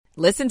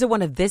Listen to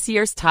one of this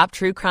year's top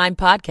true crime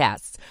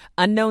podcasts.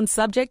 Unknown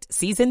Subject,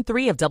 Season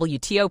 3 of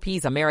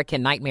WTOP's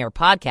American Nightmare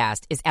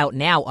podcast is out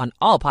now on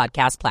all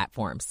podcast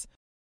platforms.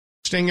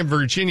 Staying in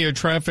Virginia,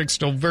 traffic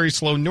still very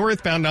slow.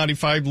 Northbound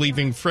 95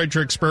 leaving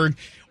Fredericksburg,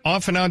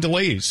 off and on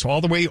delays all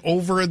the way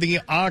over the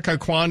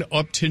Occoquan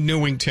up to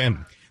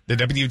Newington. The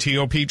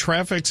WTOP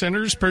Traffic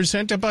Center is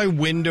presented by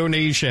Window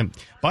Nation.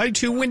 Buy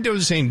 2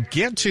 windows and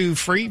get 2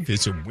 free.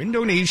 Visit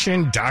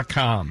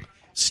windownation.com.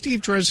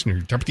 Steve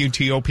Dresner,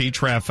 WTOP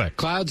Traffic.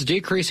 Clouds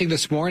decreasing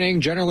this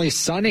morning, generally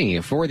sunny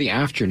for the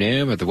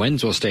afternoon, but the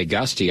winds will stay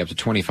gusty up to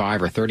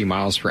 25 or 30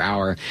 miles per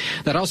hour.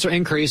 That also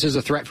increases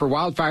the threat for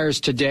wildfires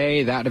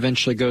today. That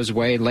eventually goes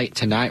away late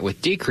tonight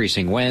with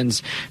decreasing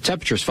winds.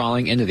 Temperatures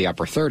falling into the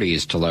upper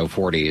 30s to low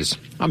 40s.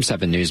 I'm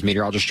 7 News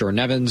meteorologist Jordan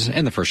Evans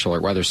in the First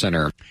Alert Weather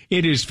Center.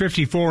 It is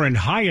 54 in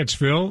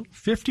Hyattsville,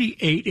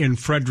 58 in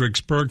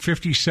Fredericksburg,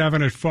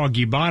 57 at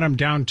Foggy Bottom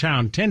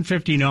downtown,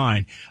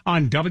 10:59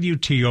 on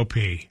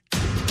WTOP.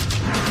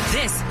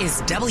 This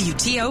is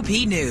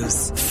WTOP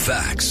News.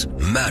 Facts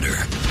matter.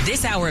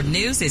 This hour of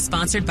news is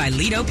sponsored by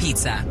Lido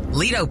Pizza.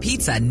 Lido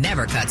Pizza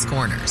never cuts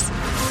corners.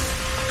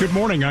 Good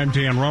morning, I'm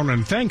Dan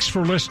Ronan. Thanks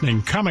for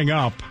listening. Coming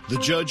up, the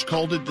judge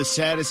called it the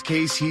saddest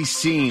case he's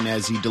seen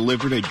as he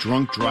delivered a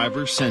drunk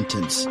driver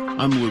sentence.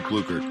 I'm Luke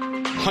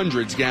Lukert.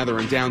 Hundreds gather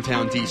in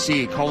downtown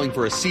D.C. calling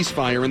for a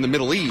ceasefire in the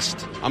Middle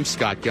East. I'm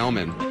Scott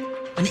Gelman.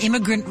 An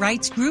immigrant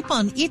rights group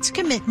on its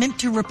commitment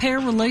to repair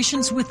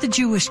relations with the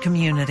Jewish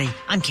community.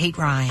 I'm Kate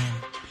Ryan.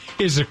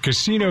 Is a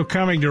casino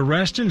coming to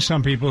Reston?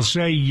 Some people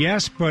say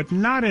yes, but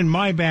not in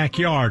my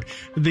backyard.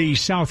 The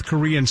South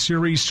Korean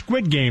series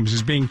Squid Games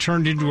is being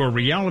turned into a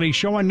reality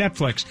show on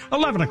Netflix.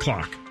 11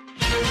 o'clock.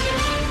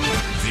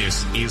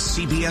 This is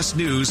CBS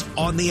News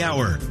on the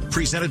Hour,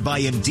 presented by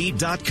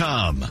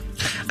Indeed.com.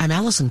 I'm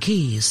Allison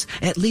Keyes.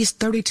 At least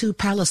 32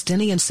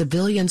 Palestinian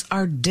civilians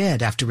are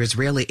dead after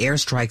Israeli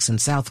airstrikes in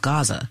South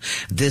Gaza.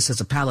 This,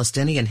 as a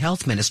Palestinian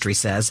health ministry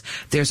says,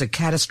 there's a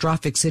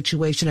catastrophic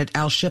situation at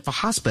Al-Shifa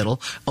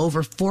Hospital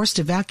over forced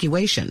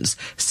evacuations.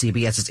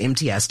 CBS's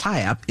MTS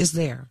tie-up is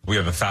there. We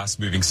have a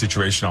fast-moving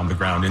situation on the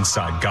ground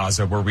inside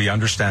Gaza where we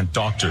understand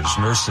doctors,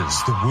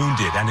 nurses, the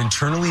wounded, and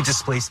internally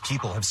displaced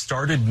people have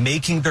started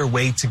making their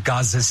way to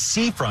Gaza's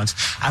seafront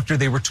after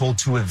they were told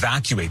to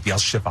evacuate the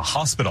Al-Shifa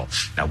Hospital.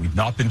 Now, we've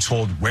not been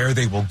told where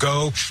they will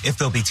go, if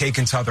they'll be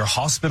taken to other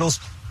hospitals,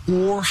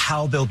 or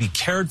how they'll be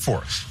cared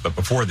for. But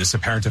before this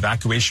apparent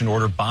evacuation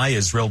order by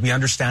Israel, we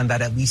understand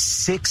that at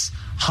least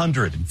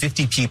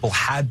 650 people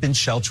had been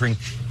sheltering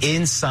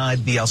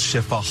inside the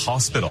Al-Shifa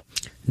Hospital.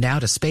 Now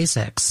to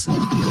SpaceX,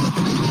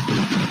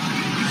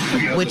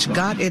 which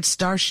got its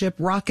Starship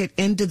rocket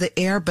into the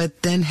air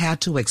but then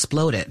had to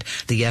explode it.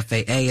 The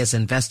FAA is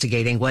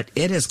investigating what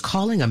it is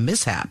calling a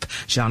mishap.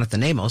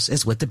 Jonathan Amos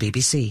is with the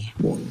BBC.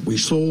 What we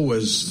saw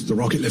was the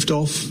rocket lift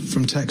off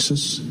from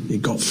Texas.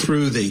 It got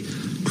through the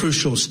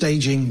crucial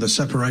staging, the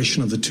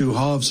separation of the two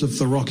halves of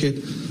the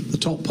rocket. The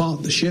top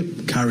part, the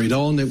ship, carried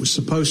on. It was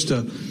supposed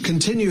to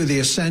continue the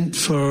ascent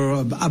for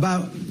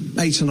about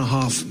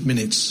 8.5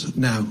 minutes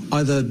now,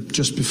 either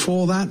just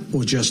before that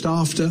or just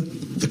after.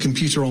 The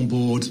computer on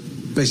board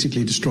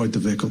basically destroyed the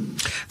vehicle.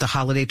 The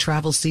holiday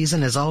travel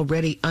season is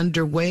already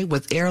underway,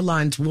 with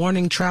airlines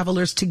warning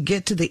travelers to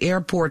get to the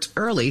airports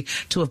early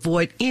to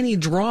avoid any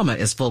drama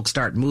as folks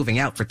start moving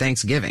out for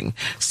Thanksgiving.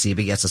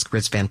 CBS's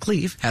Chris Van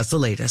Cleef has the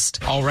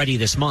latest. Already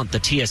this month, the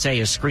TSA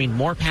has screened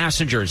more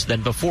passengers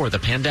than before the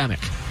pandemic.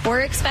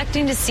 We're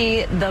expecting to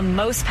see the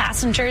most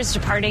passengers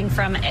departing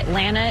from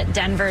Atlanta,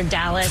 Denver,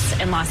 Dallas,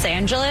 and Los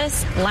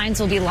Angeles. Lines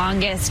will be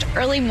longest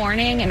early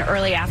morning and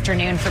early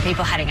afternoon for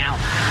people heading out.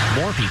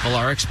 More people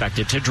are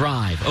expected to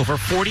drive, over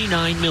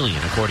 49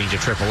 million, according to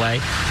AAA,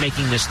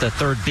 making this the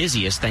third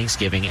busiest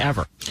Thanksgiving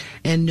ever.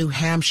 In New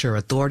Hampshire,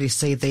 authorities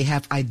say they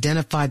have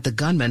identified the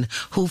gunman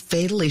who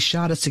fatally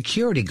shot a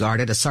security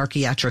guard at a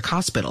psychiatric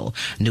hospital.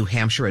 New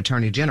Hampshire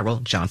Attorney General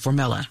John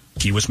Formella.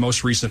 He was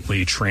most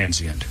recently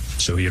transient,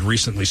 so he had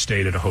recently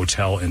stayed at a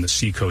hotel in the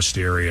Seacoast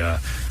area.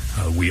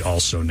 We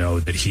also know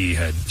that he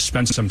had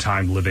spent some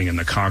time living in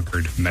the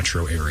Concord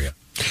metro area.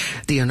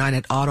 The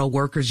United Auto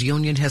Workers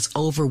Union has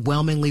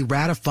overwhelmingly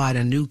ratified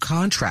a new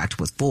contract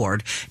with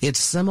Ford.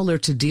 It's similar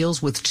to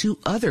deals with 2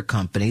 other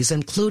companies,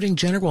 including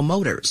General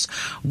Motors.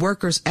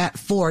 Workers at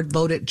Ford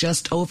voted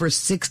just over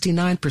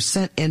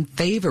 69% in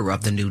favor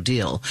of the new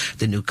deal.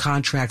 The new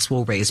contracts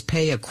will raise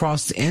pay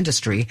across the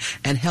industry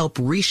and help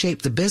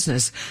reshape the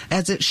business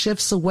as it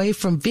shifts away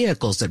from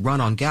vehicles that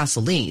run on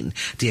gasoline.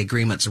 The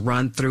agreements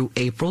run through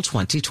April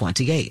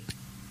 2028.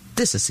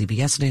 This is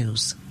CBS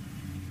News.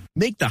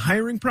 Make the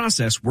hiring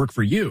process work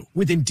for you.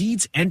 With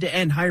Indeed's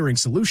end-to-end hiring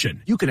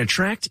solution, you can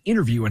attract,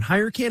 interview, and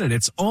hire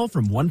candidates all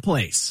from one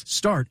place.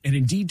 Start at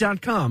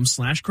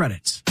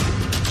Indeed.com/credits.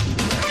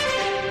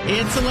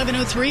 It's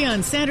 11:03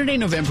 on Saturday,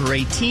 November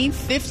 18th.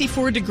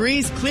 54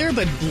 degrees, clear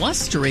but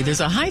blustery.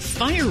 There's a high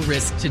fire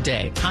risk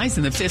today. Highs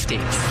in the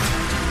 50s.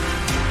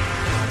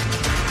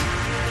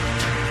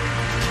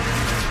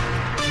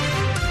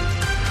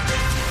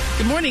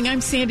 Good morning. I'm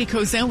Sandy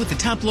Kozel with the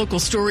top local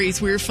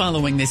stories we're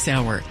following this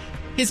hour.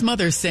 His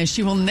mother says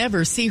she will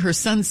never see her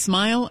son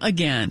smile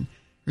again.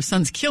 Her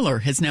son's killer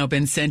has now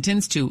been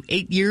sentenced to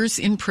 8 years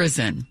in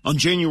prison. On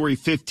January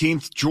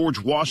 15th, George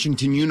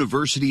Washington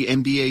University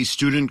MBA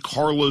student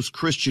Carlos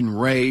Christian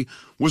Ray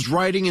was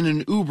riding in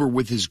an Uber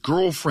with his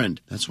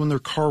girlfriend. That's when their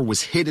car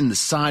was hit in the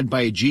side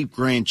by a Jeep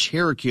Grand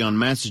Cherokee on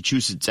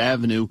Massachusetts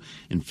Avenue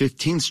and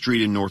 15th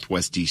Street in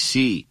Northwest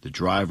D.C. The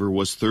driver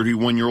was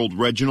 31-year-old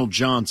Reginald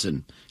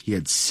Johnson. He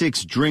had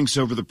 6 drinks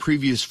over the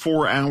previous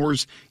 4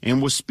 hours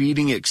and was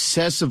speeding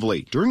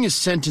excessively. During his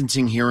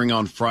sentencing hearing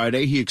on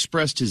Friday, he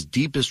expressed his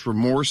deepest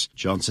remorse.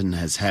 Johnson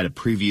has had a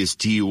previous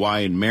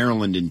DUI in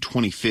Maryland in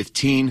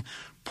 2015.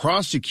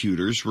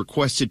 Prosecutors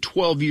requested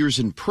 12 years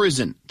in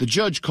prison. The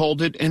judge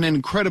called it an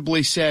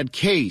incredibly sad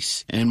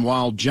case. And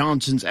while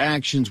Johnson's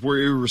actions were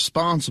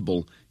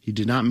irresponsible, he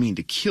did not mean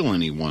to kill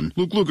anyone.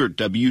 Luke Lugert,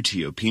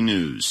 WTOP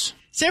News.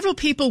 Several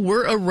people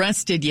were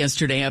arrested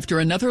yesterday after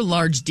another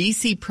large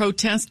D.C.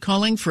 protest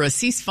calling for a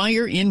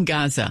ceasefire in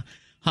Gaza.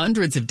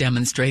 Hundreds of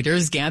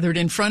demonstrators gathered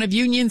in front of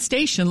Union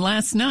Station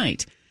last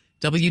night.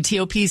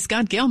 WTOP's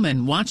Scott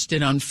Gelman watched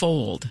it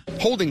unfold.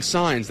 Holding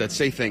signs that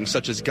say things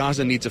such as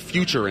Gaza needs a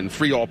future and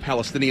free all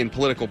Palestinian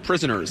political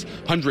prisoners,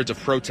 hundreds of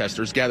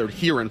protesters gathered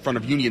here in front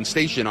of Union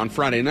Station on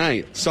Friday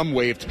night. Some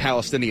waved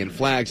Palestinian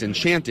flags and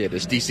chanted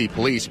as D.C.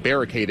 police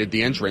barricaded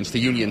the entrance to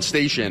Union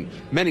Station.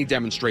 Many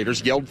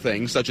demonstrators yelled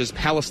things such as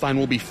Palestine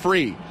will be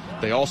free.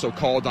 They also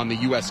called on the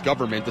U.S.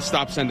 government to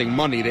stop sending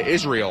money to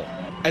Israel.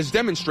 As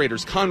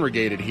demonstrators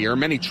congregated here,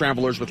 many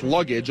travelers with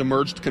luggage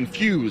emerged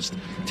confused.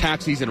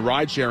 Taxis and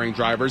ride-sharing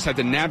drivers had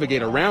to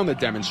navigate around the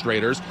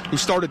demonstrators, who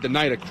started the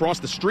night across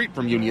the street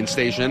from Union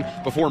Station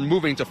before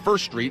moving to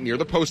 1st Street near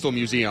the Postal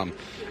Museum.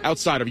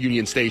 Outside of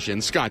Union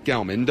Station, Scott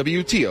Gelman,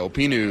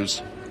 WTOP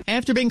News.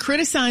 After being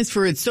criticized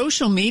for its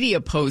social media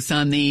posts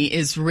on the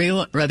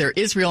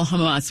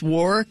Israel-Hamas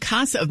war,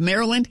 Casa of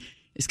Maryland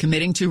is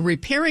committing to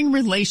repairing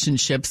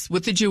relationships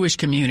with the Jewish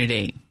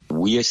community.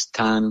 We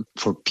stand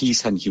for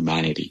peace and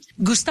humanity.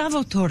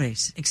 Gustavo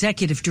Torres,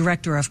 executive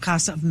director of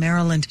Casa of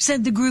Maryland,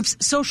 said the group's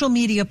social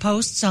media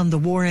posts on the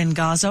war in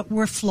Gaza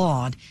were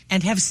flawed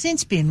and have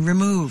since been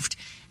removed.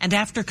 And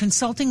after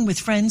consulting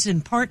with friends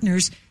and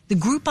partners, the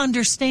group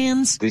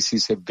understands this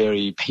is a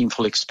very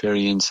painful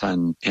experience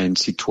and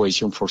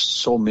situation for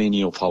so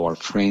many of our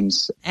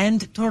friends.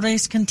 And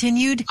Torres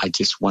continued, I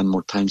just one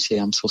more time say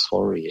I'm so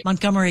sorry.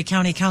 Montgomery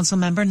County Council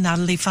member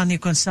Natalie Fania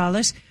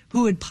Gonzalez,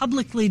 who had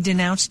publicly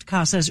denounced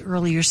Casa's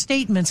earlier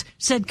statements,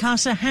 said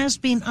Casa has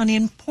been an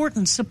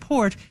important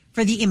support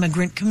for the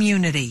immigrant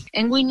community.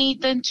 And we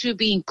need them to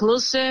be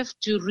inclusive,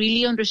 to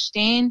really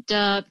understand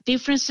the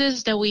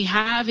differences that we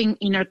have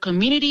in our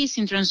communities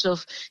in terms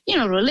of,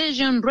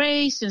 religion,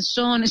 race, and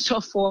so on and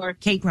so forth.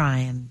 Kate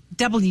Ryan,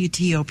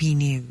 WTOP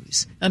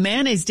News. A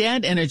man is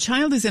dead and a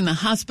child is in the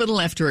hospital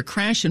after a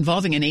crash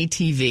involving an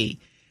ATV.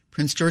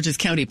 Prince George's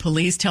County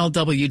Police tell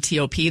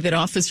WTOP that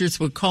officers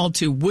were called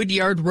to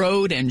Woodyard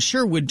Road and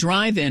Sherwood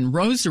Drive in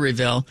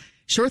Rosaryville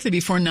shortly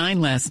before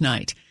 9 last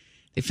night.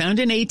 They found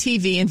an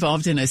ATV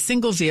involved in a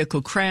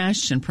single-vehicle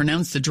crash and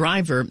pronounced the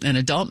driver, an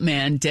adult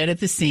man, dead at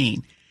the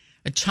scene.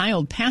 A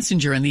child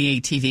passenger in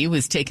the ATV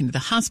was taken to the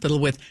hospital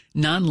with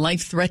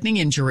non-life-threatening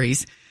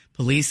injuries.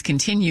 Police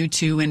continue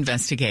to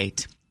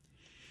investigate.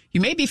 You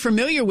may be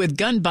familiar with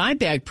gun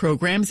buyback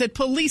programs at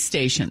police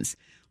stations.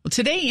 Well,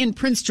 today in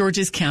Prince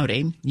George's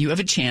County, you have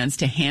a chance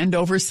to hand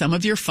over some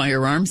of your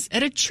firearms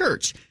at a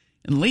church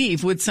and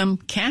leave with some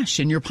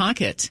cash in your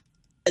pocket.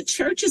 A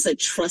church is a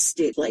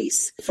trusted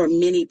place for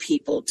many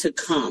people to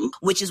come.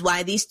 Which is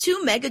why these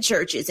 2 mega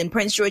churches in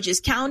Prince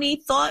George's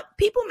County thought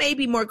people may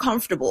be more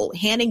comfortable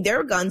handing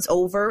their guns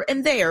over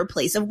in their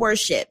place of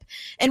worship.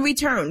 In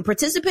return,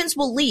 participants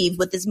will leave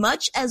with as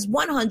much as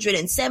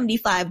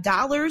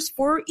 $175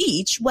 for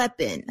each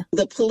weapon.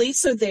 The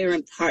police are there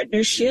in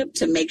partnership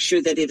to make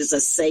sure that it is a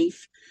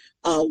safe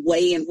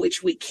way in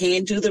which we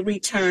can do the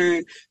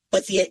return.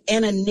 But the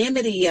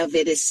anonymity of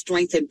it is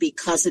strengthened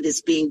because it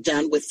is being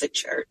done with the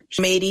church.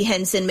 Mady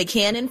Henson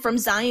McCannon from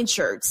Zion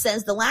Church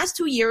says the last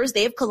 2 years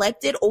they have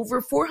collected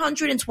over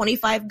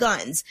 425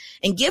 guns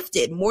and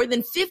gifted more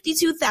than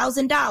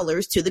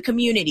 $52,000 to the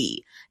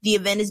community. The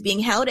event is being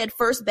held at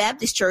First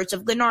Baptist Church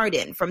of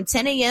Glenarden from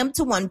 10 a.m.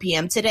 to 1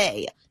 p.m.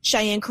 today.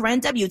 Cheyenne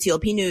Corinne,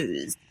 WTOP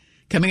News.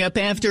 Coming up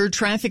after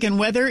traffic and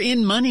weather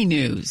in Money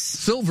News.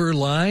 Silver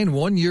Line,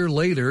 1 year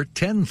later,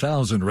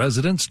 10,000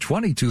 residents,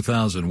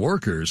 22,000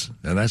 workers.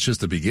 And that's just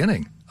the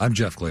beginning. I'm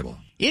Jeff Glable.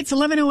 It's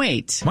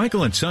 11:08.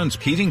 Michael & Son's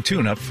heating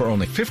tune-up for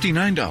only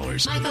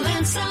 $59. Michael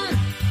 & Son.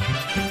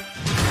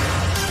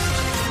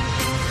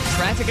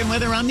 Traffic and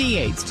weather on the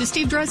 8th to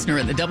Steve Dressner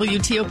at the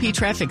WTOP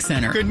Traffic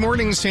Center. Good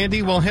morning,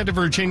 Sandy. We'll head to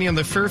Virginia in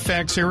the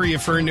Fairfax area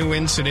for a new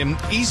incident.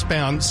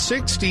 Eastbound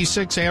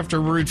 66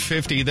 after Route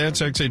 50.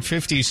 That's exit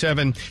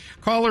 57.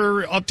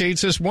 Caller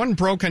updates us. One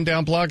broken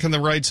down block on the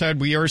right side.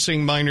 We are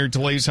seeing minor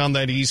delays on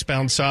that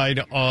eastbound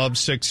side of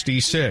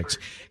 66.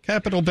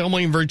 Capitol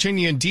Building in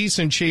Virginia in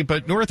decent shape,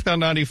 but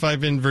northbound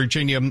 95 in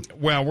Virginia,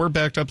 wow, we're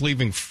backed up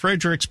leaving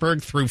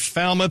Fredericksburg through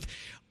Falmouth.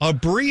 a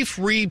brief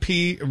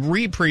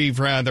reprieve,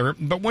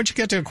 but once you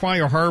get to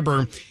Aquia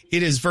Harbor,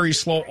 it is very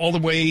slow all the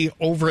way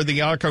over the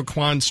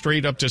Occoquan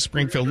straight up to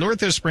Springfield.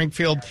 North of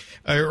Springfield,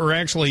 or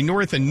actually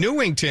north of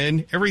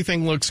Newington,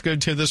 everything looks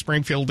good to the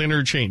Springfield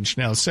interchange.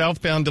 Now,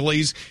 southbound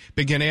delays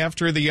begin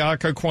after the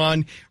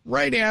Occoquan,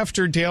 right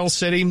after Dale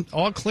City,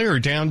 all clear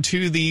down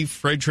to the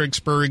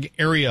Fredericksburg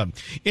area.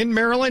 In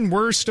Maryland,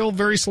 we're still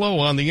very slow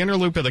on the inner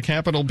loop of the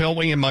Capitol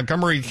Beltway in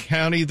Montgomery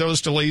County.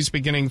 Those delays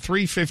beginning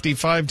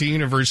 355 to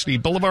University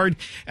Boulevard.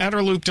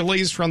 Outer loop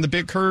delays from the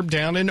Big Curb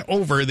down and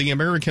over the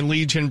American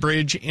Legion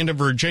Bridge into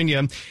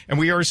Virginia. And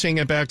we are seeing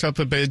it backed up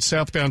a bit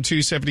southbound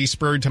 270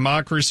 Spur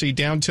Democracy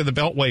down to the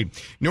Beltway.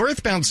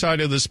 Northbound side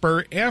of the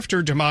spur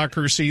after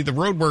Democracy, the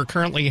road work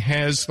currently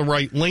has the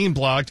right lane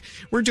blocked.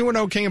 We're doing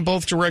okay in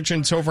both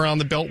directions over on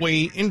the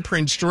Beltway in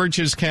Prince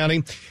George's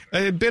County.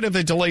 A bit of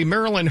a delay.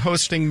 Maryland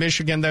hosting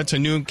Michigan. That's a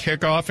noon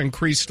kickoff.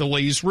 Increased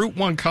delays. Route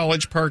 1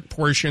 College Park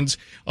portions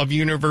of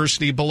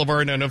University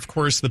Boulevard and, of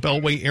course, the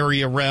Beltway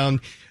area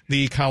around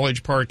the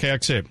College Park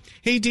exit.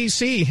 Hey,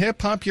 DC,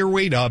 hip hop your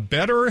way to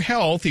better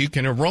health. You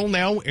can enroll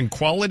now in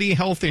quality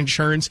health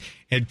insurance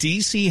at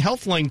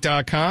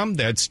dchealthlink.com.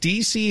 That's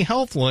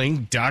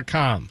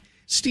dchealthlink.com.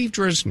 Steve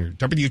Drisner,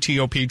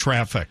 WTOP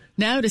Traffic.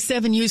 Now to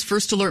 7 News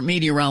First Alert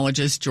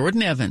meteorologist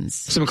Jordan Evans.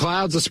 Some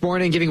clouds this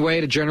morning giving way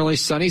to generally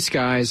sunny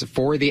skies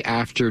for the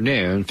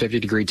afternoon.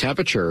 50-degree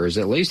temperatures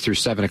at least through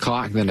 7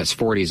 o'clock, then it's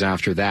 40s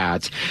after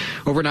that.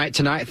 Overnight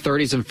tonight,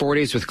 30s and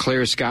 40s with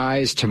clear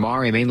skies.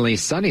 Tomorrow, mainly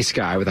sunny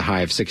sky with a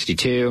high of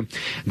 62.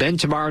 Then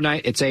tomorrow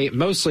night, it's a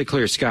mostly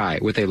clear sky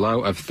with a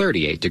low of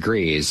 38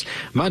 degrees.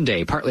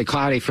 Monday, partly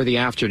cloudy for the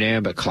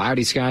afternoon, but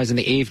cloudy skies in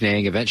the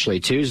evening.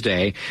 Eventually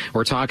Tuesday,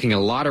 we're talking a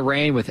lot of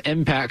rain with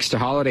impacts to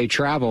holiday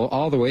travel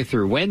all the way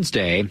through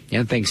Wednesday,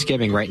 and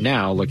Thanksgiving right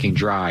now looking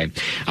dry.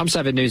 I'm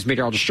 7 News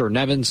meteorologist Jordan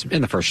Evans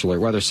in the First Alert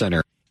Weather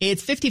Center.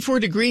 It's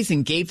 54 degrees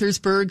in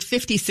Gaithersburg,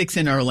 56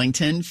 in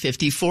Arlington,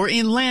 54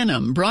 in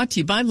Lanham. Brought to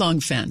you by Long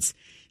Fence.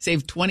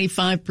 Save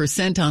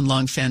 25% on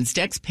Long Fence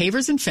decks,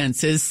 pavers, and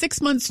fences.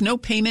 6 months, no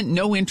payment,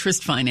 no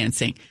interest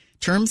financing.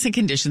 Terms and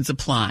conditions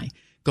apply.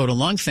 Go to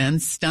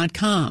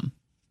longfence.com.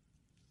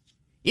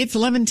 It's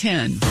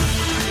 11:10.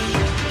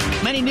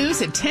 Money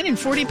news at 10 and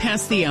 40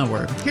 past the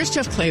hour. Here's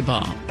Jeff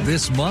Clayball.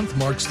 This month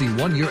marks the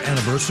 1-year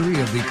anniversary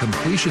of the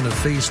completion of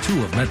Phase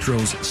 2 of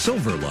Metro's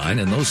Silver Line,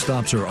 and those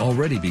stops are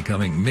already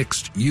becoming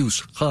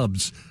mixed-use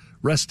hubs.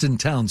 Reston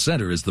Town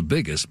Center is the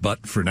biggest,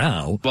 but for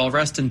now... While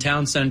Reston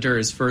Town Center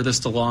is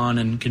furthest along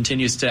and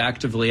continues to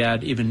actively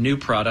add even new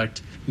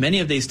product, many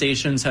of these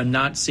stations have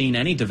not seen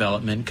any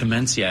development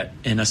commence yet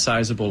in a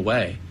sizable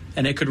way.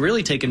 And it could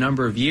really take a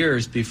number of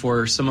years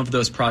before some of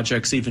those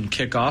projects even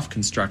kick off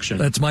construction.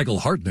 That's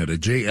Michael Hartnett at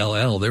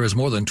JLL. There is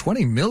more than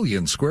 20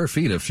 million square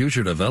feet of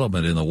future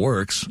development in the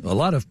works. A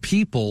lot of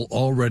people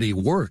already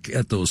work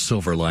at those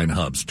Silver Line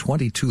hubs.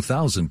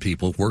 22,000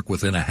 people work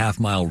within a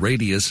half-mile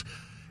radius,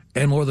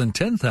 and more than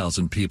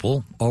 10,000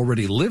 people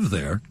already live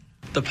there.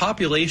 The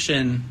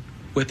population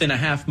within a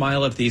half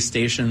mile of these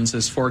stations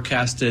is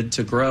forecasted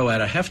to grow at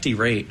a hefty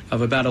rate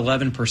of about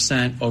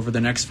 11% over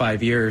the next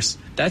 5 years.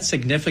 That's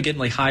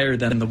significantly higher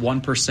than the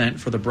 1%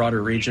 for the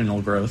broader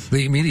regional growth.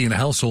 The median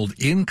household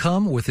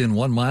income within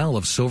 1 mile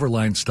of Silver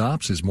Line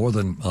stops is more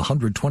than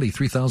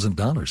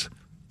 $123,000.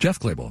 Jeff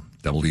Clayball,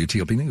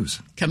 WTOP News.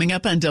 Coming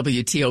up on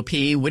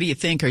WTOP, what do you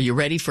think? Are you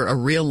ready for a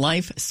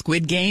real-life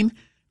Squid Game?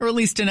 Or at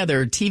least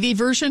another TV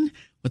version?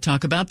 We'll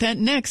talk about that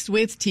next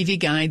with TV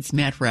Guide's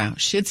Matt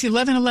Roush. It's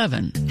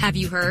 11:11. Have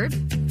you heard?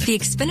 The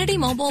Xfinity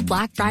Mobile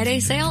Black Friday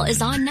sale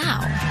is on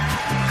now.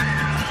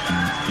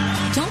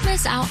 Don't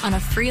miss out on a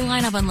free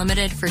line of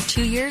unlimited for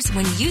 2 years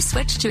when you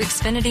switch to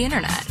Xfinity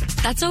Internet.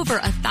 That's over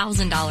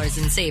 $1,000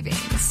 in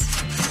savings.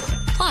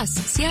 Plus,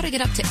 see how to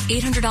get up to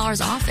 $800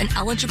 off an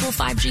eligible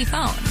 5G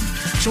phone.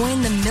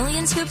 Join the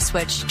millions who have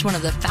switched to one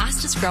of the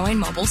fastest growing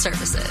mobile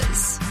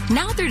services.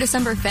 Now through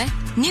December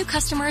 5th, new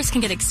customers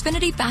can get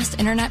Xfinity Fast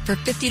Internet for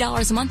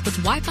 $50 a month with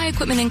Wi-Fi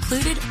equipment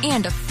included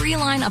and a free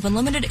line of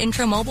unlimited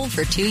intro mobile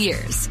for 2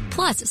 years.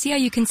 Plus, see how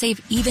you can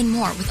save even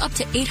more with up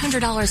to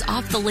 $800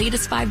 off the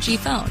latest 5G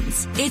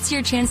phones. It's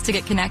your chance to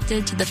get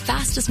connected to the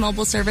fastest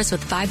mobile service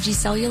with 5G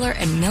cellular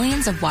and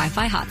millions of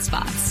Wi-Fi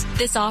hotspots.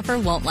 This offer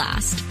won't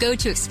last. Go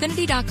to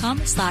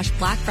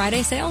Xfinity.com/Black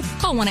Friday sale,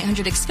 call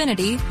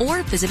 1-800-XFINITY,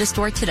 or visit a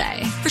store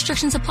today.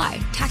 Restrictions apply.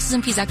 Taxes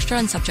and fees extra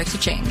and subject to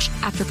change.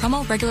 After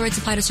promo, regular rates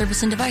apply to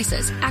service and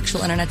devices.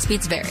 Actual internet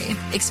speeds vary.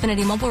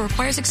 Xfinity Mobile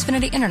requires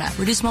Xfinity Internet.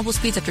 Reduced mobile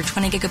speeds after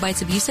 20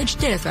 gigabytes of usage.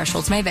 Data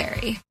thresholds may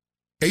vary.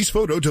 Ace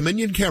Photo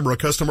Dominion Camera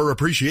Customer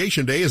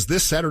Appreciation Day is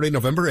this Saturday,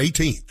 November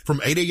 18th,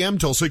 from 8 a.m.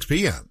 till 6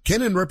 p.m.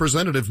 Canon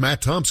representative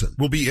Matt Thompson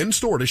will be in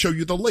store to show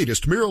you the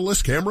latest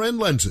mirrorless camera and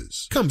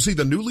lenses. Come see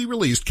the newly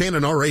released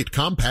Canon R8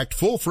 compact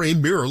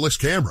full-frame mirrorless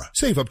camera.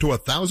 Save up to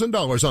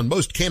 $1,000 on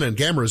most Canon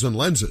cameras and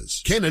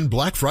lenses. Canon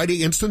Black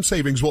Friday Instant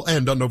Savings will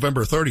end on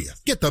November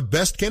 30th. Get the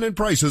best Canon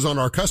prices on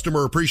our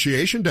Customer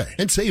Appreciation Day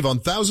and save on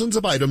thousands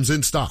of items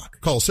in stock.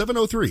 Call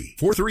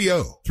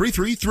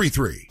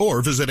 703-430-3333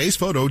 or visit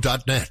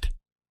acephoto.net.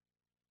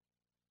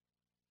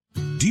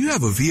 Do you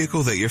have a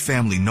vehicle that your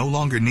family no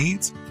longer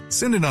needs?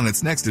 Send it on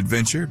its next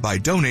adventure by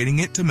donating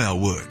it to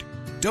Melwood.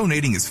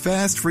 Donating is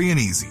fast, free, and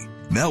easy.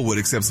 Melwood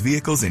accepts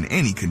vehicles in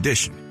any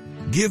condition.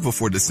 Give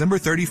before December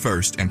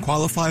 31st and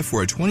qualify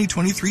for a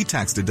 2023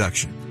 tax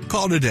deduction.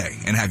 Call today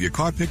and have your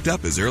car picked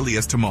up as early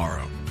as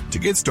tomorrow. To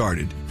get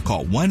started,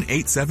 call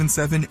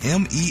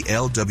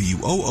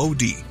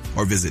 1-877-MELWOOD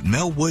or visit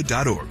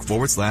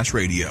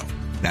melwood.org/radio.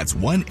 That's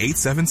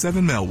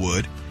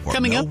 1-877-MELWOOD.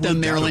 Coming up, the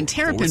Maryland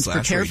Terrapins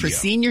prepare for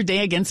Senior Day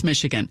against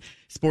Michigan.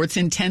 Sports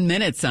in 10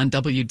 minutes on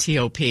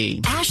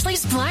WTOP.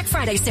 Ashley's Black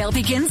Friday sale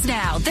begins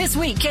now. This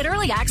week, get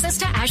early access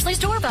to Ashley's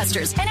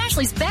Doorbusters and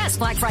Ashley's best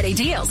Black Friday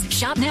deals.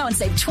 Shop now and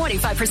save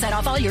 25%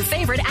 off all your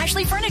favorite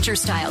Ashley furniture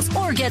styles,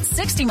 or get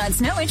 60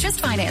 months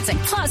no-interest financing.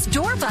 Plus,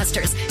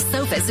 Doorbusters.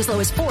 Sofas as low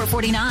as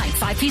 $449.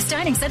 5-piece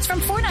dining sets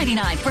from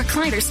 $499.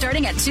 Recliners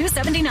starting at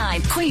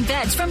 $279. Queen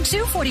beds from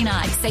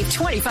 $249. Save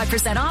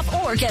 25%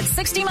 off or get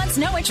 60 months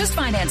no-interest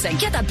financing.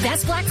 Get the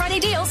best Black Friday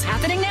deals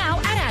happening now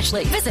at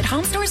Ashley. Visit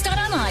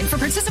homestores.online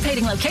for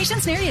participating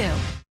locations near you.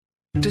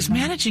 Does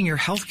managing your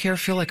health care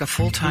feel like a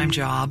full-time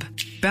job?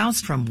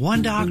 Bounce from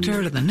one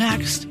doctor to the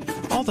next?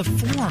 All the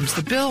forms,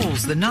 the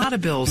bills, the nada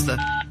bills,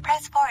 the...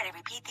 Press 4 to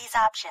repeat these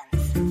options.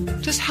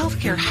 Does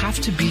healthcare have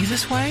to be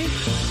this way?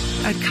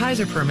 At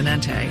Kaiser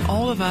Permanente,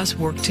 all of us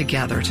work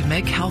together to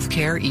make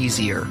healthcare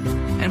easier.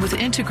 And with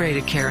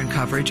integrated care and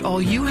coverage, all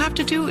you have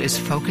to do is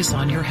focus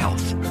on your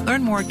health.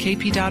 Learn more at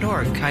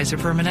kp.org. Kaiser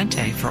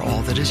Permanente, for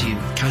all that is you.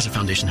 Kaiser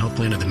Foundation Health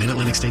Plan of the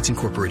Mid-Atlantic States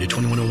Incorporated,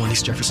 2101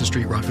 East Jefferson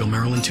Street, Rockville,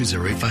 Maryland,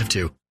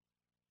 20852.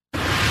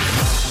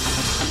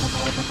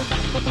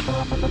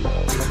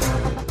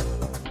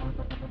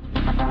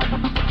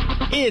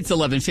 It's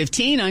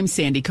 11:15. I'm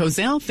Sandy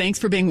Kozel. Thanks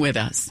for being with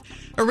us.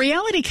 A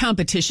reality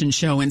competition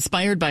show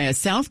inspired by a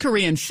South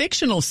Korean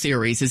fictional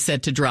series is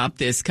set to drop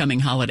this coming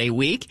holiday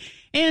week.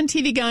 And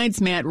TV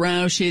Guide's Matt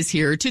Roush is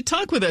here to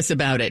talk with us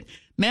about it.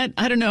 Matt,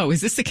 I don't know,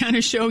 is this the kind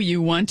of show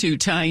you want to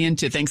tie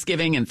into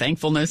Thanksgiving and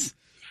thankfulness?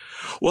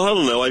 Well, I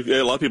don't know.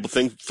 A lot of people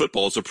think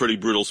football is a pretty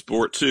brutal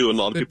sport, too, and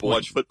a lot of people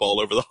watch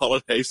football over the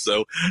holidays.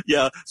 So,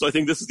 yeah, so I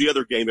think this is the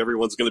other game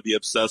everyone's going to be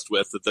obsessed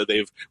with, that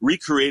they've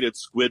recreated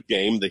Squid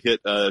Game, the hit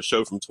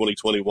show from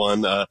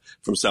 2021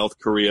 from South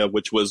Korea,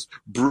 which was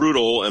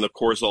brutal and, of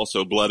course,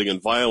 also bloody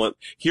and violent.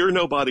 Here,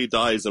 nobody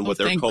dies in what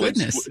they're calling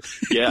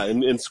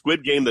in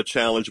Squid Game, the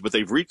challenge, but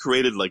they've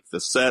recreated, like, the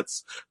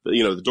sets,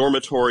 the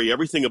dormitory,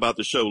 everything about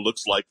the show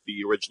looks like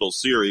the original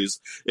series,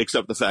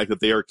 except the fact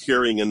that they are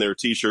carrying in their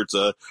T-shirts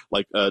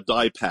like a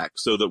dye pack,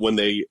 so that when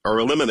they are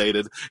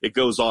eliminated, it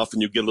goes off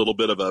and you get a little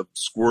bit of a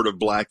squirt of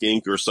black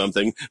ink or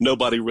something.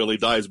 Nobody really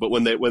dies, but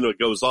when it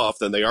goes off,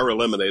 then they are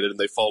eliminated and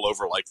they fall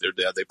over like they're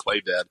dead. They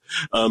play dead.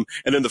 And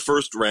in the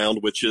first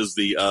round, which is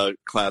the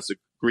classic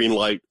green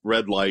light,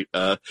 red light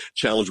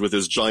challenge with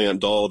this giant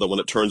doll that when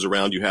it turns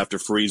around, you have to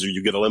freeze or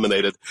you get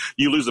eliminated.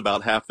 You lose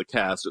about half the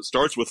cast. It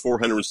starts with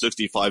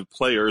 465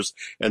 players,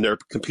 and they're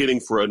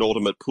competing for an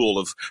ultimate pool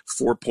of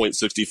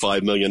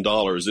 $4.65 million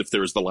if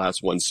there's the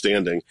last one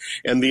standing.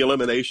 And the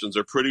eliminations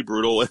are pretty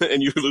brutal,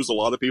 and you lose a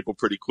lot of people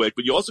pretty quick,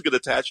 but you also get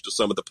attached to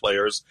some of the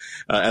players,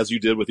 as you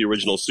did with the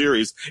original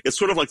series. It's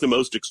sort of like the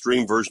most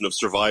extreme version of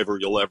Survivor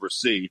you'll ever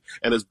see,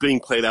 and it's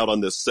being played out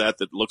on this set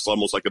that looks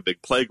almost like a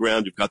big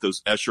playground. You've got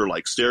those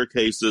Escher-like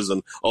staircases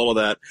and all of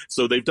that.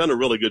 So they've done a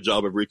really good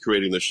job of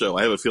recreating the show.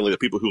 I have a feeling that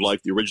people who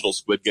like the original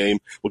Squid Game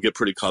will get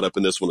pretty caught up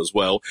in this one as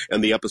well.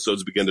 And the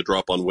episodes begin to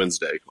drop on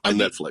Wednesday on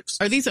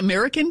Netflix. Are these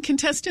American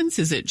contestants?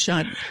 Is it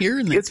shot here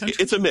in the country?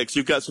 It's a mix.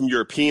 You've got some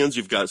Europeans,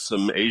 you've got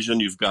some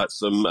Asian, you've got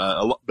some,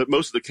 but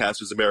most of the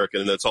cast is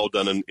American, and it's all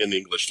done in the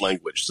English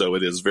language. So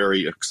it is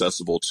very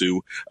accessible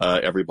to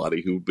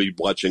everybody who will be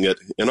watching it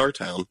in our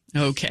town.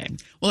 Okay.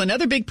 Well,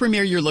 another big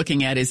premiere you're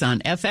looking at is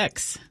on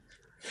FX.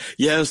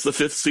 Yes, the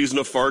 5th season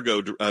of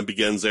Fargo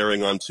begins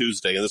airing on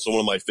Tuesday, and this is one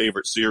of my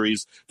favorite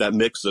series, that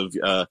mix of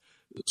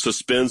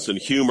suspense and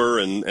humor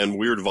and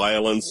weird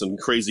violence and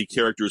crazy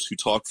characters who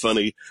talk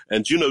funny.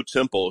 And Juno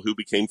Temple, who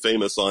became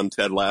famous on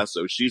Ted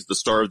Lasso, she's the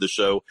star of the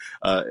show,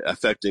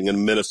 affecting a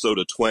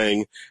Minnesota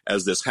twang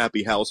as this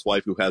happy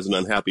housewife who has an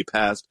unhappy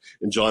past.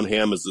 And John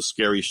Hamm is the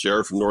scary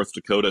sheriff from North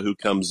Dakota who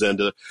comes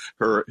into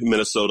her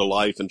Minnesota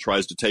life and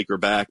tries to take her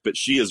back. But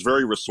she is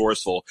very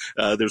resourceful.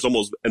 There's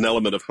almost an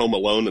element of Home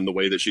Alone in the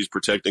way that she's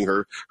protecting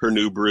her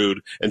new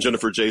brood. And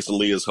Jennifer Jason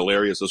Leigh is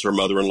hilarious as her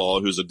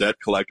mother-in-law, who's a debt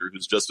collector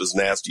who's just as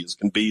nasty as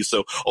can be.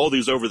 So all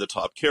these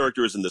over-the-top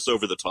characters in this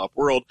over-the-top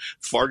world.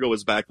 Fargo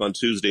is back on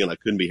Tuesday, and I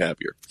couldn't be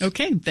happier.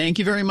 Okay. Thank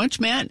you very much,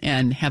 Matt,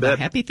 and have a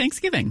happy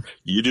Thanksgiving.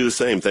 You do the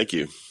same. Thank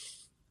you.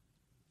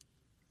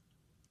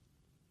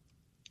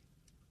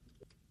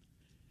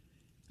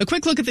 A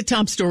quick look at the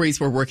top stories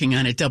we're working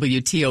on at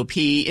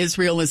WTOP.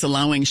 Israel is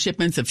allowing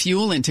shipments of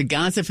fuel into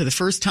Gaza for the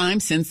first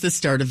time since the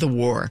start of the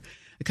war.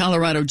 A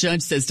Colorado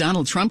judge says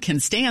Donald Trump can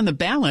stay on the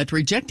ballot,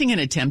 rejecting an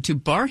attempt to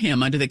bar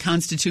him under the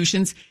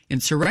Constitution's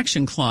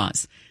insurrection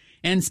clause.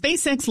 And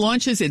SpaceX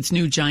launches its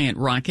new giant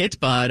rocket,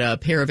 but a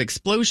pair of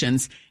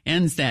explosions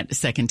ends that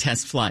second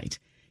test flight.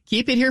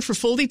 Keep it here for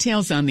full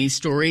details on these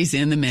stories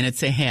in the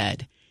minutes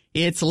ahead.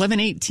 It's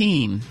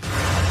 11:18.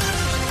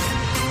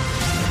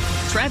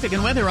 Traffic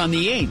and weather on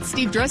the 8th.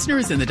 Steve Dressner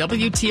is in the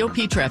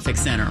WTOP Traffic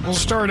Center. We'll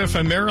start off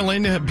in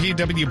Maryland,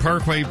 PW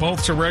Parkway,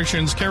 both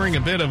directions carrying a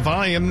bit of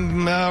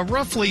volume,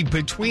 roughly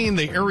between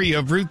the area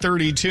of Route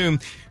 32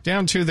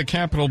 down to the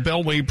Capitol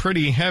Beltway,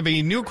 pretty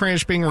heavy. New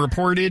crash being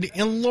reported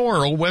in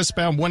Laurel,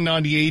 westbound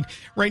 198,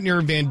 right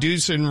near Van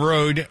Dusen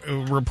Road. A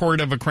report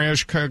of a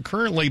crash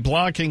currently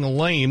blocking a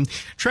lane.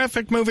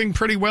 Traffic moving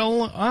pretty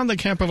well on the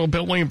Capitol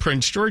Beltway in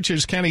Prince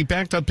George's County,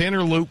 backed up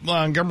Interloop,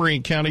 Montgomery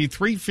County,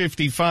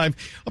 355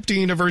 up to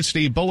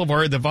University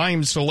Boulevard. The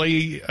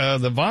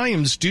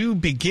volumes do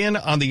begin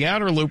on the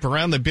outer loop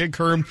around the big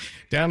curve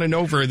down and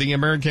over the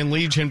American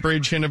Legion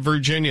Bridge into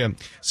Virginia.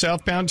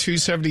 Southbound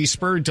 270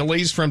 spur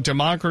delays from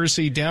Democracy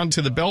down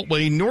to the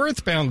Beltway.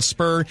 Northbound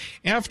spur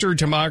after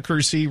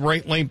Democracy,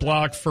 right lane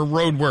blocked for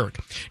road work.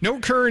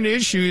 No current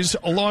issues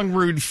along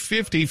Route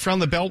 50 from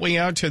the Beltway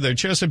out to the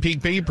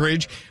Chesapeake Bay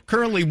Bridge.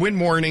 Currently wind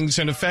warnings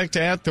in effect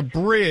at the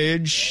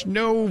bridge.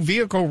 No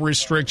vehicle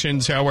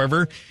restrictions,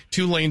 however.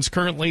 2 lanes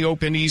currently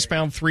open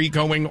eastbound, 3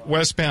 going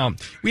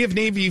westbound. We have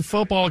Navy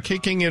football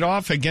kicking it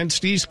off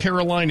against East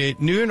Carolina at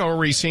noon.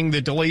 Already seeing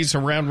the delays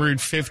around Route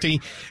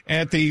 50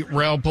 at the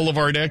Route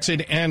Boulevard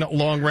exit and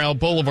along Route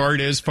Boulevard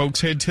as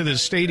folks head to the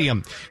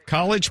stadium.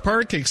 College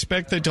Park,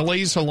 expect the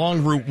delays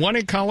along Route 1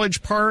 at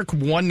College Park.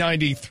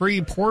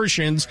 193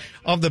 portions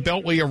of the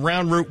Beltway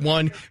around Route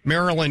 1.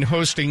 Maryland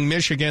hosting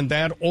Michigan.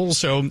 That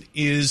also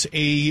is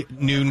a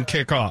noon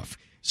kickoff.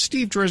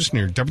 Steve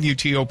Drisner,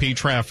 WTOP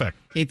Traffic.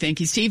 Okay, thank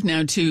you, Steve.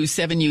 Now to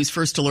 7 News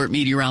First Alert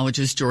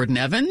meteorologist Jordan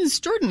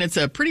Evans. Jordan, it's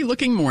a pretty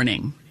looking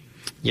morning.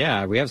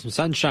 Yeah, we have some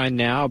sunshine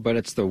now, but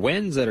it's the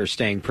winds that are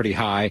staying pretty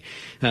high.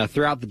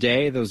 Throughout the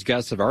day, those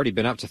gusts have already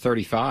been up to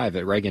 35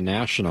 at Reagan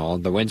National.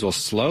 The winds will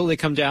slowly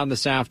come down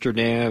this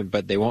afternoon,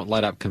 but they won't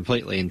let up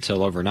completely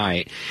until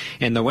overnight.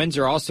 And the winds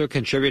are also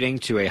contributing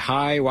to a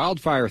high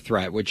wildfire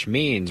threat, which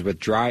means with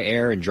dry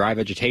air and dry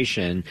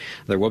vegetation,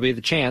 there will be the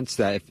chance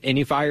that if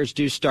any fires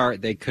do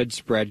start, they could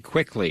spread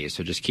quickly.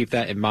 So just keep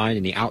that in mind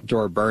in the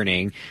outdoor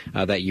burning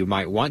that you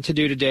might want to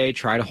do today.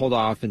 Try to hold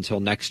off until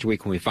next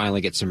week when we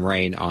finally get some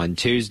rain on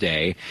Tuesday.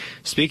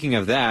 Speaking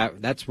of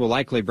that will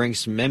likely bring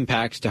some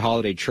impacts to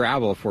holiday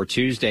travel for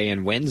Tuesday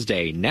and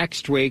Wednesday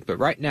next week. But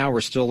right now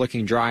we're still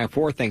looking dry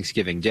for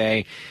Thanksgiving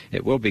Day.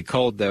 It will be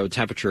cold, though.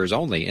 Temperatures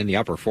only in the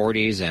upper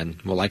 40s,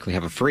 and we'll likely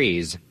have a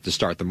freeze to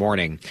start the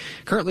morning.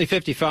 Currently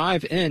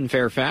 55 in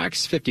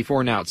Fairfax,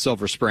 54 now at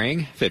Silver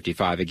Spring,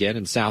 55 again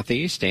in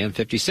Southeast, and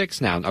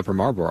 56 now in Upper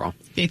Marlboro.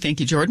 Okay, thank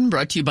you, Jordan.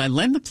 Brought to you by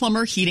Len the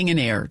Plumber Heating and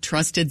Air.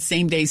 Trusted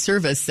same-day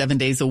service 7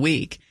 days a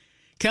week.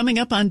 Coming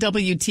up on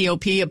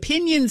WTOP,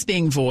 opinions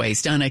being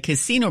voiced on a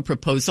casino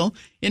proposal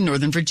in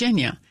Northern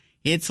Virginia.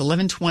 It's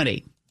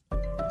 11:20.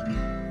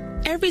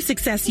 Every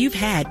success you've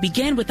had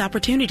began with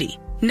opportunity.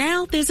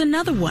 Now there's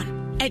another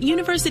one. At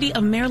University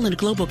of Maryland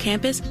Global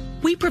Campus,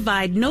 we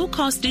provide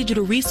no-cost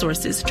digital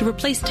resources to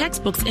replace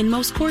textbooks in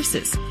most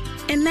courses.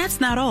 And that's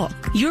not all.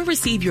 You'll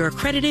receive your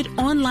accredited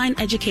online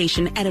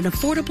education at an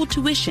affordable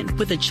tuition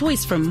with a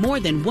choice from more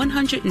than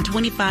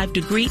 125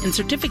 degree and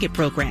certificate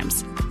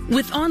programs.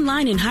 With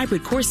online and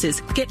hybrid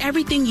courses, get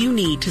everything you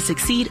need to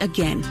succeed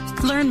again.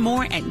 Learn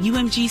more at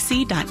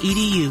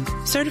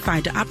umgc.edu.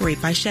 Certified to operate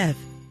by Chev.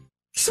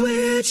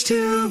 Switch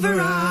to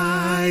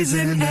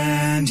Verizon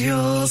and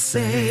you'll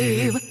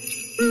save.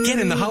 Get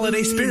in the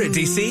holiday spirit,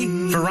 DC.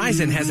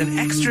 Verizon has an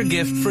extra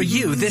gift for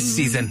you this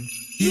season.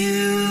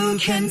 You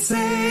can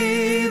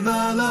save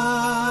a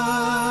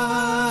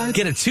lot.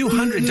 Get a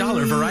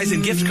 $200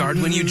 Verizon gift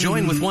card when you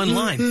join with one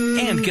line.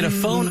 And get a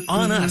phone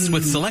on us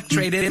with Select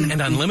Trade-In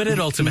and Unlimited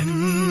Ultimate.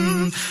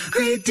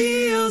 Great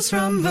deals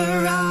from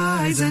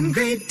Verizon.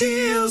 Great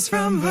deals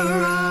from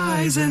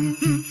Verizon.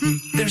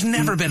 There's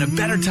never been a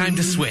better time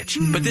to switch.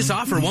 But this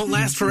offer won't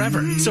last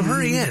forever. So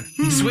hurry in.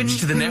 Switch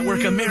to the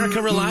network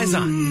America relies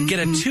on. Get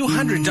a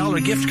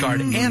 $200 gift card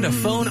and a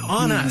phone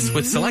on us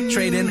with Select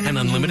Trade-In and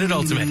Unlimited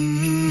Ultimate.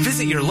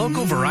 Visit your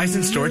local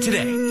Verizon store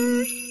today.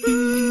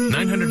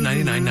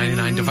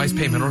 $999.99 device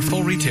payment or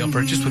full retail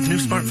purchase with new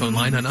smartphone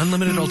line on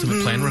Unlimited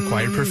Ultimate plan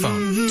required per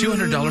phone.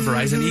 $200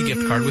 Verizon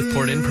e-gift card with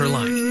port in per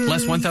line.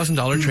 Less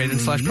 $1,000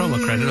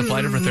 trade-in/promo credit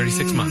applied over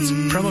 36 months.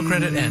 Promo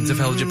credit ends if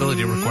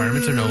eligibility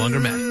requirements are no longer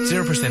met.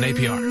 0%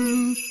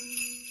 APR.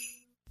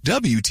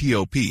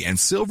 WTOP and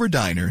Silver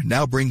Diner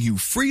now bring you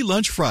Free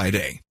Lunch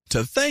Friday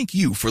to thank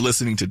you for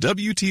listening to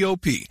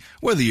WTOP,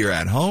 whether you're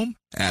at home,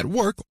 at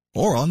work,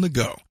 or on the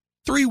go.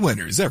 3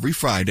 winners every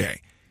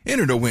Friday.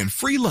 Enter to win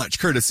free lunch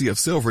courtesy of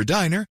Silver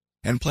Diner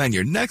and plan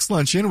your next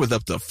luncheon with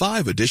up to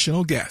 5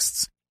 additional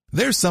guests.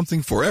 There's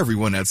something for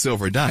everyone at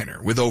Silver Diner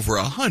with over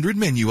 100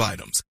 menu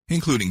items,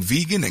 including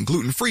vegan and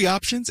gluten-free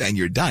options and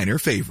your diner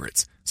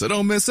favorites. So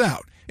don't miss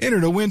out.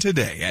 Enter to win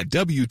today at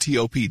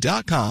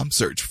WTOP.com.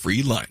 Search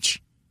free lunch.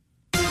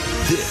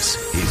 This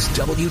is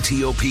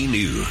WTOP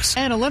News.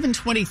 At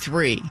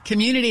 11:23,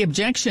 community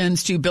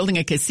objections to building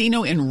a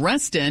casino in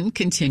Reston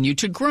continue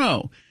to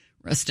grow.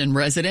 Reston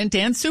resident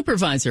and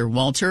supervisor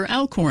Walter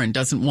Alcorn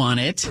doesn't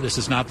want it. This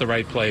is not the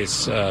right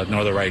place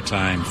nor the right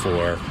time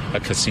for a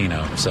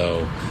casino.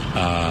 So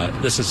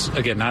this is,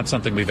 again, not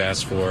something we've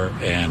asked for,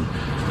 and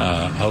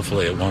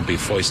hopefully it won't be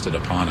foisted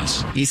upon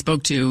us. He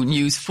spoke to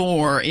News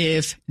 4.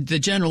 If the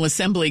General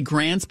Assembly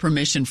grants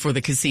permission for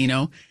the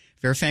casino,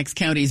 Fairfax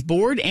County's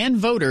board and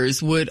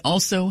voters would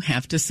also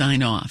have to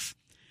sign off.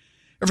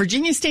 A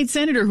Virginia state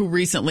senator who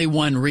recently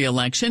won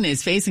re-election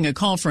is facing a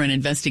call for an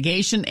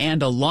investigation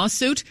and a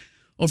lawsuit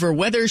over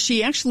whether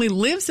she actually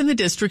lives in the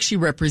district she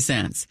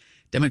represents.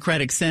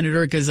 Democratic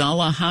Senator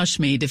Ghazala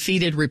Hashmi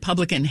defeated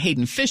Republican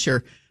Hayden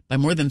Fisher by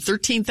more than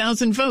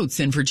 13,000 votes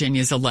in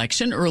Virginia's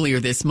election earlier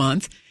this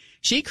month.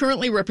 She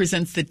currently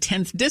represents the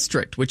 10th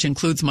district, which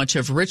includes much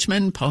of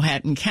Richmond,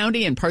 Powhatan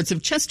County, and parts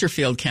of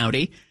Chesterfield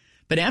County.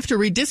 But after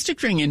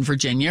redistricting in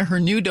Virginia,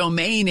 her new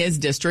domain is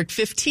District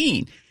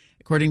 15.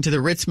 According to the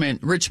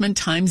Richmond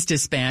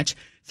Times-Dispatch,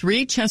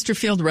 3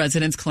 Chesterfield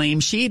residents claim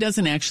she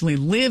doesn't actually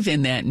live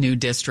in that new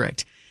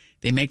district.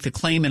 They make the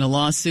claim in a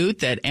lawsuit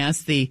that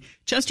asks the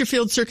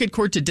Chesterfield Circuit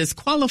Court to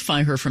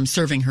disqualify her from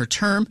serving her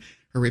term.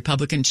 Her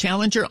Republican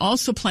challenger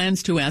also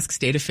plans to ask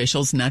state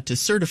officials not to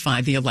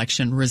certify the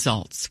election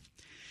results.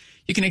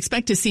 You can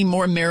expect to see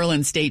more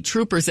Maryland state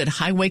troopers at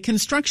highway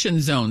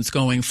construction zones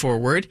going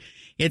forward.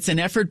 It's an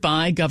effort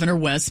by Governor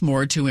Wes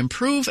Moore to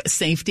improve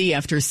safety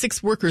after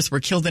 6 workers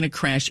were killed in a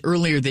crash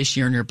earlier this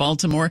year near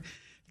Baltimore.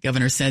 The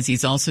governor says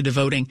he's also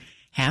devoting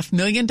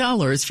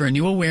 $500,000 for a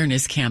new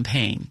awareness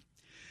campaign.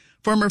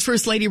 Former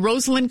First Lady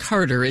Rosalind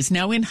Carter is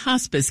now in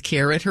hospice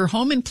care at her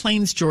home in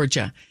Plains,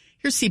 Georgia.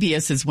 Here's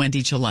CBS's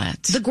Wendy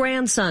Gillette. The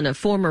grandson of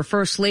former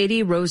First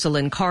Lady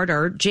Rosalind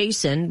Carter,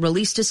 Jason,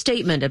 released a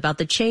statement about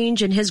the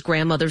change in his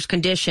grandmother's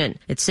condition.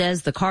 It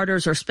says the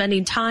Carters are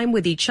spending time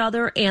with each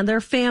other and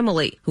their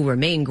family, who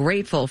remain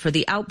grateful for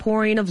the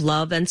outpouring of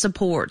love and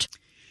support.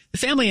 The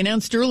family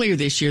announced earlier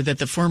this year that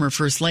the former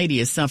First Lady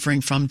is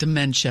suffering from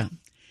dementia.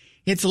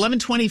 It's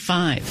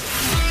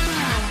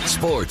 11:25.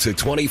 Sports at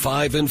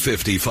 25 and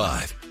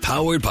 55.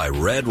 Powered by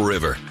Red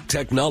River.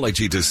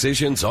 Technology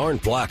decisions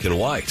aren't black and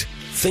white.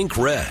 Think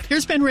red.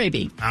 Here's Ben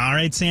Raby. All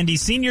right, Sandy.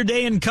 Senior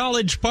day in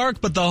College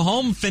Park, but the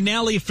home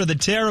finale for the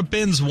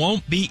Terrapins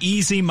won't be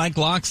easy. Mike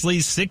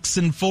Loxley's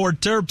 6-4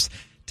 Terps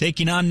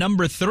taking on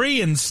number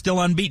 3 and still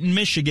unbeaten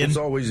Michigan. It's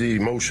always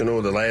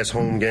emotional. The last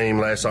home game,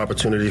 last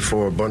opportunity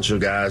for a bunch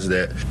of guys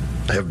that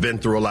have been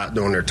through a lot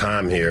during their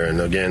time here. And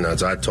again,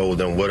 as I told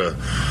them, what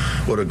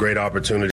a great opportunity.